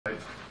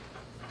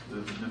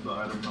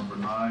item number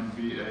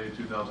 9.VA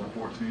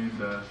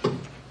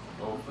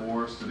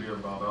 2014-04, City of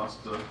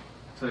Valdosta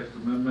text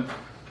amendment.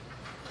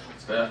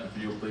 Staff, if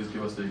you will please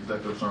give us the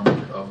executive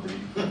summary of the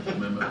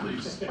amendment,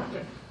 please.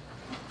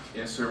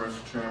 Yes, sir,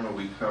 Mr. Chairman.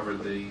 We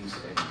covered these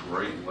at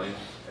great length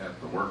at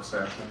the work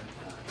session.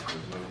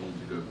 There's no need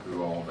to go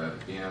through all of that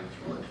again,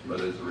 but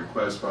it's a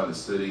request by the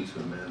city to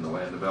amend the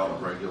land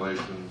development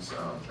regulations,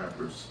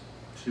 chapters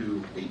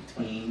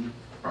 218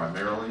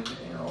 primarily,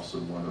 and also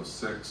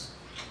 106.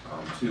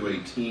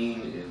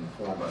 218 in the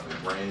form of a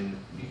brand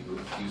new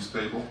use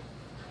table.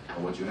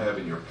 What you have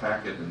in your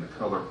packet in the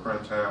color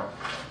printout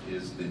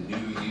is the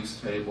new use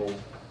table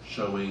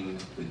showing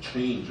the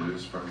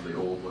changes from the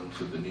old one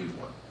to the new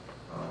one.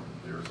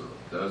 There's a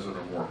dozen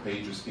or more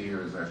pages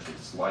here. It's actually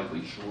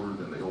slightly shorter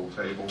than the old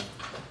table.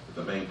 But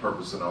the main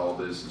purpose in all of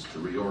this is to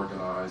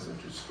reorganize and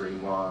to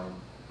streamline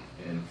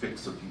and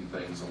fix a few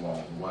things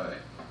along the way.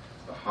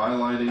 The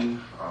highlighting,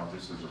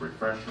 just as a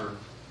refresher,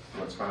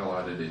 what's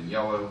highlighted in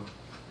yellow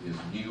is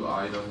new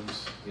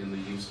items in the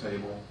use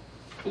table.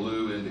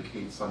 Blue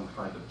indicates some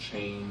kind of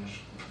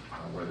change,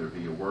 whether it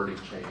be a wording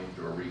change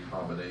or a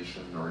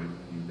recombination or even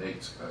a new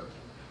NAICS code.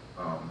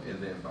 And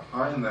then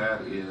behind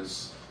that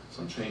is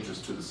some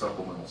changes to the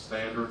supplemental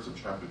standards of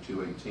Chapter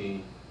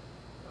 218,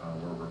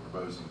 where we're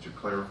proposing to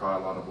clarify a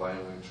lot of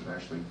language and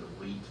actually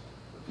delete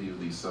a few of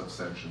these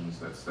subsections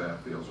that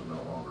staff feels are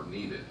no longer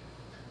needed.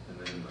 And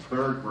then the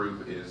third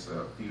group is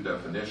a few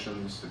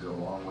definitions to go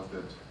along with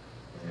it,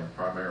 and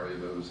primarily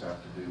those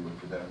have to do with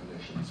the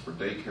definitions for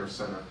daycare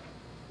center,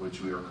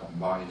 which we are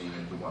combining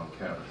into one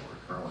category.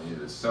 Currently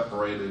it is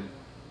separated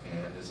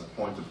and is a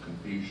point of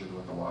confusion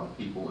with a lot of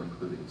people,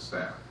 including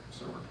staff.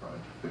 So we're trying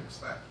to fix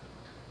that.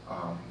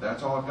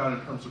 That's all I've got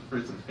in terms of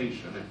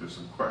presentation. If there's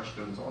some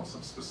questions on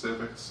some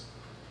specifics,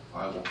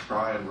 I will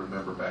try and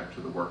remember back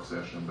to the work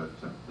session, but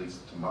at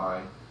least to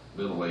my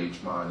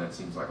middle-aged mind, that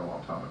seems like a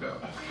long time ago.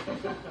 All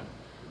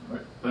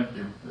right, thank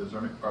you.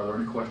 Are there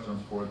any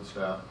questions for the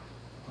staff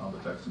on the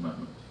text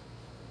amendment?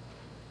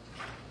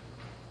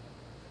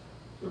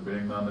 There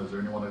being none, is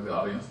there anyone in the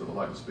audience that would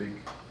like to speak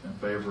in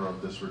favor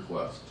of this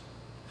request?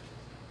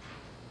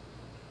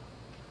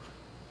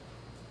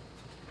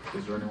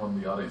 Is there anyone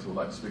in the audience who would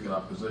like to speak in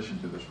opposition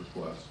to this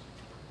request?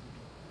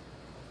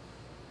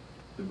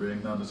 There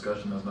being none,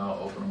 discussion is now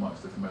open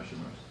amongst the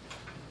commissioners.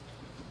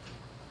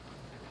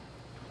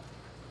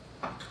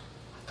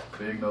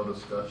 Being no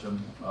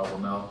discussion, I will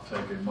now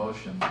take a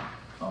motion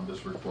on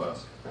this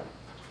request.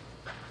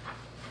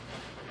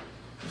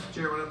 Mr.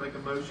 Chairman, I make a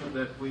motion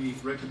that we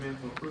recommend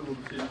for approval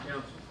to City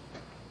Council.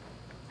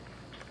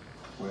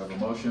 We have a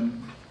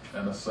motion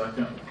and a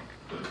second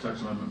that the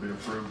text amendment be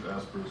approved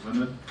as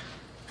presented.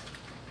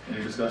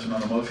 Any discussion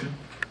on the motion?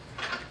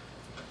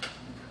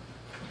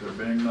 There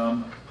being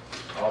none,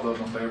 all those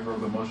in favor of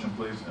the motion,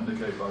 please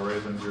indicate by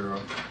raising your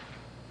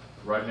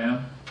right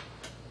hand.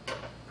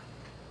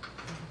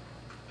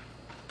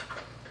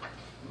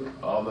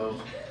 All those?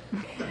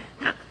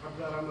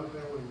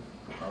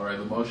 All right,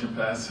 the motion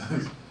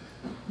passes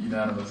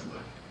unanimously.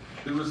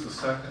 Who was the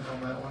second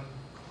on that one?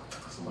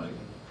 Somebody.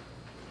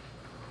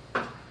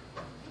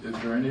 Is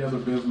there any other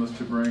business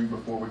to bring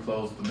before we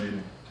close the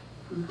meeting?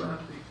 Who's buying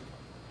pizza?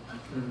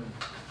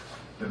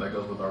 And that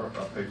goes with our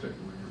paycheck that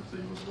we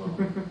receive as well.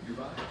 You're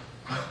buying.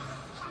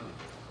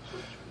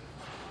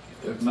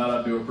 If not,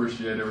 I do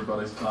appreciate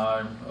everybody's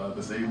time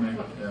this evening,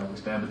 and we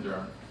stand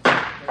adjourned.